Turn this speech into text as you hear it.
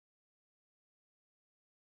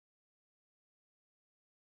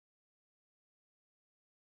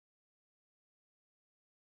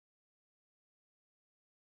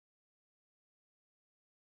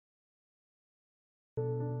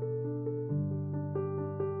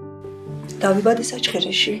დავიბადე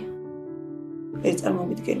საჩხერეში. ეს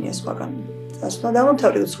წარმომიდგენია სხვაგან. დასვლა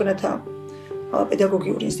დავამთავრე უცხოენათა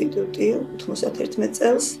პედაგოგიური ინსტიტუტი 91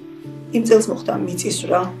 წელს. იმ წელს მოხდა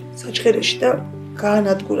მიწისძვრა საჩხერეში და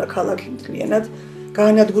გაანადგურა ქალაქი მთლიანად,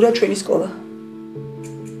 გაანადგურა ჩვენი სკოლა.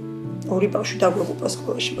 ორი ბავშვი დაგვეღუპა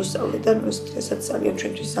სკოლაში მოსწავლე და ესაც ძალიან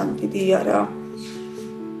ჩვენთვის ძალიან დიდი იარაღი.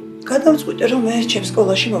 გადავწყვიტე რომ მე ჩემ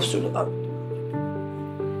სკოლაში მოვსულიყავ.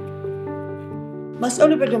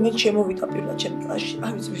 მასწავლებელი რომ მე შემოვიდა პირველად ჩემ კლასში,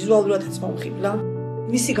 ვიზუალურადაც მომხიბლა.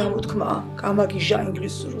 მისი გამოთქმა გამაგიჟა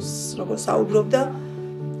ინგლისურის როგორ საუბრობდა.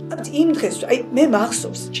 იმ დღეს მე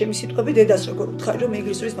მახსოვს ჩემი სიტყვები დედას როგორ უთხარი რომ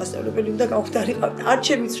ინგლისურის მასწავლებელი უნდა გავხდარიყავ. არ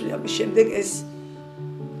შემიცვლია მის შემდეგ ეს.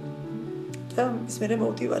 და ის მე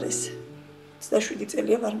მოვდივარ ეს. 27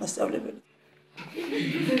 წელია ვარ მასწავლებელი.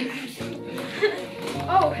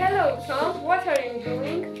 Oh, hello, Tom. What are you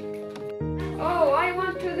doing? Oh, I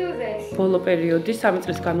want to do this. ბოლო პერიოდი 3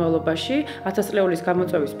 წლის განმავლობაში ათასწლეულის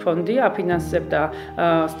გამოწვევის ფონდი აფინანსებდა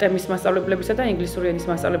STEM-ის მასწავლებლებისა და ინგლისური ენის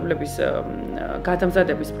მასწავლებლების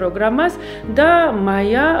გადამზადების პროგრამას და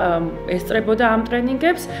მაია ესწრებოდა ამ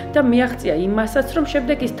ტრენინგებს და მიაღწია იმასაც, რომ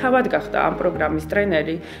შემდეგ ის თავად გახდა ამ პროგრამის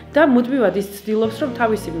ტრენერი და მუდმივად ის ცდილობს, რომ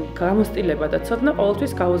თავისი გამოცდილება და ცოდნა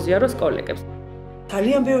ყოველთვის გაუზიაროს კოლეგებს.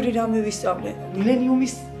 ძალიან ბევრი რამე ვისწავლე.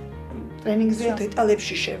 მილენიუმის ტრენინგზე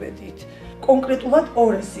დეტალებში შევედით. კონკრეტულად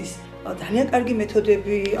ორესის ძალიან კარგი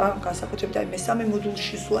მეთოდები განსაკუთრებით მესამე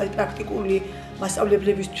მოდულში სულ პრაქტიკული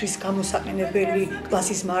მასწავლებლებისთვის გამოსაყენებელი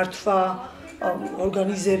კლასის მართვა,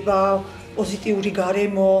 ორგანიზება, პოზიტიური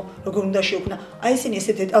გარემო, როგორ უნდა შეუქმნა. ესენი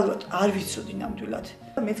ესე დეტალურად არ ვიცოდი ნამდვილად.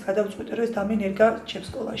 მეც გადავწყვიტე რომ ეს დამენერგა ჩემ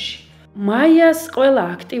სკოლაში. მაიას ყველა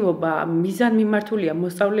აქტივობა მიზანმიმართულია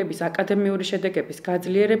მოსწავლეების აკადემიური შედეგების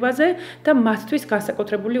გაძლიერებაზე და მათთვის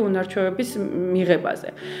განსაკუთრებული უნარჩვევების მიღებაზე.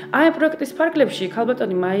 აი პროექტის ფარგლებში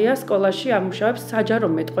ქალბატონი მაია სკოლაში ამუშავებს საჯარო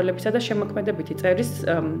მეტყველებისა და შემოქმედებითი წერის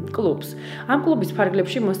კლუბს. ამ კლუბის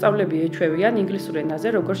ფარგლებში მოსწავლეები ეჩვევიან ინგლისურ ენაზე,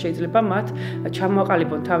 როგორ შეიძლება მათ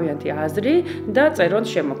ჩამოაყალიბონ თავიანთი აზრი და წერონ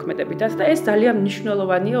შემოქმედებითაც და ეს ძალიან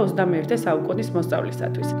მნიშვნელოვანია 21 საუკუნის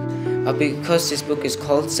მოსწავლისათვის. Because this book is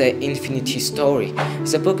called the Infinity Story.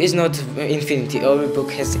 The book is not infinity. Every book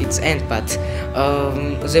has its end, but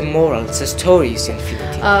the moral, the story is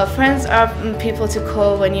infinity. Friends are people to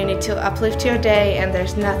call when you need to uplift your day, and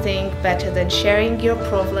there's nothing better than sharing your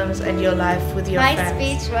problems and your life with your friends. My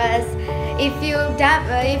speech was, if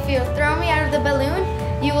you throw me out of the balloon,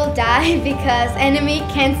 you will die because enemy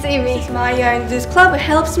can't see me. Maya in this club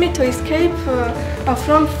helps me to escape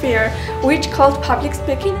from fear, which called public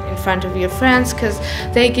speaking. In front of your friends, because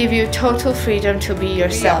they give you total freedom to be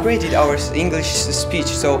yourself. We upgraded our English speech,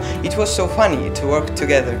 so it was so funny to work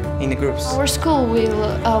together in the groups. Our school will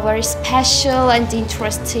very special and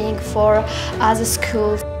interesting for other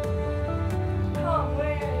schools.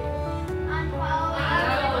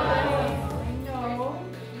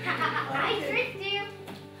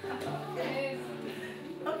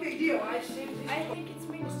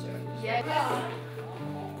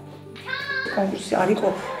 კონკურსი არ იყო,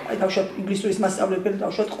 დავშოთ ინგლისურის მასწავლებელი,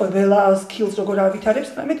 დავშოთ ყველა skills როგორ ავითარებს,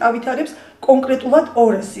 მაგრამ ავითარებს კონკრეტულად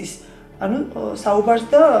ორესის, ანუ საუბარს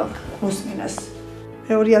და მოსმენას.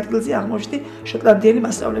 მეორე ადგილზე აღმოჩნდი შოტლანდიელი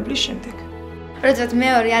მასწავლებლის შემდეგ. როდესაც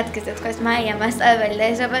მეორე ადგილზე თქვას მაია მასწავლებელი და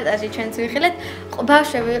ეს რეპორტაჟი ჩვენც ვიხილეთ,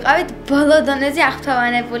 ბავშვები ვიყავით ბოლო დონეზე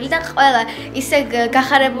აღფრთოვანებული და ყველა ისე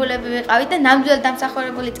გახარებულები ვიყავით და ნამდვილად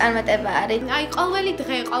დამსახურებული წარმატება არის. აი ყოველი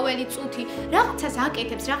დღე, ყოველი წუთი რაღაცას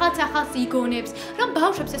აკეთებს, რაღაც ახალს იგონებს, რომ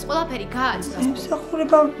ბავშვებს ეს ყველაფერი გააცნოს.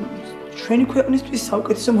 მსახურება ჩვენი ქვეყნისთვის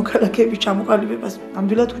საუკეთესო მოქალაქეების ჩამოყალიბებას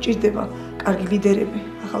ნამდვილად უჭირდება კარგი ლიდერები,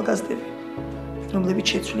 ახალგაზრდები, რომლებიც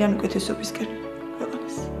შეცვლიან უკეთესობისკენ.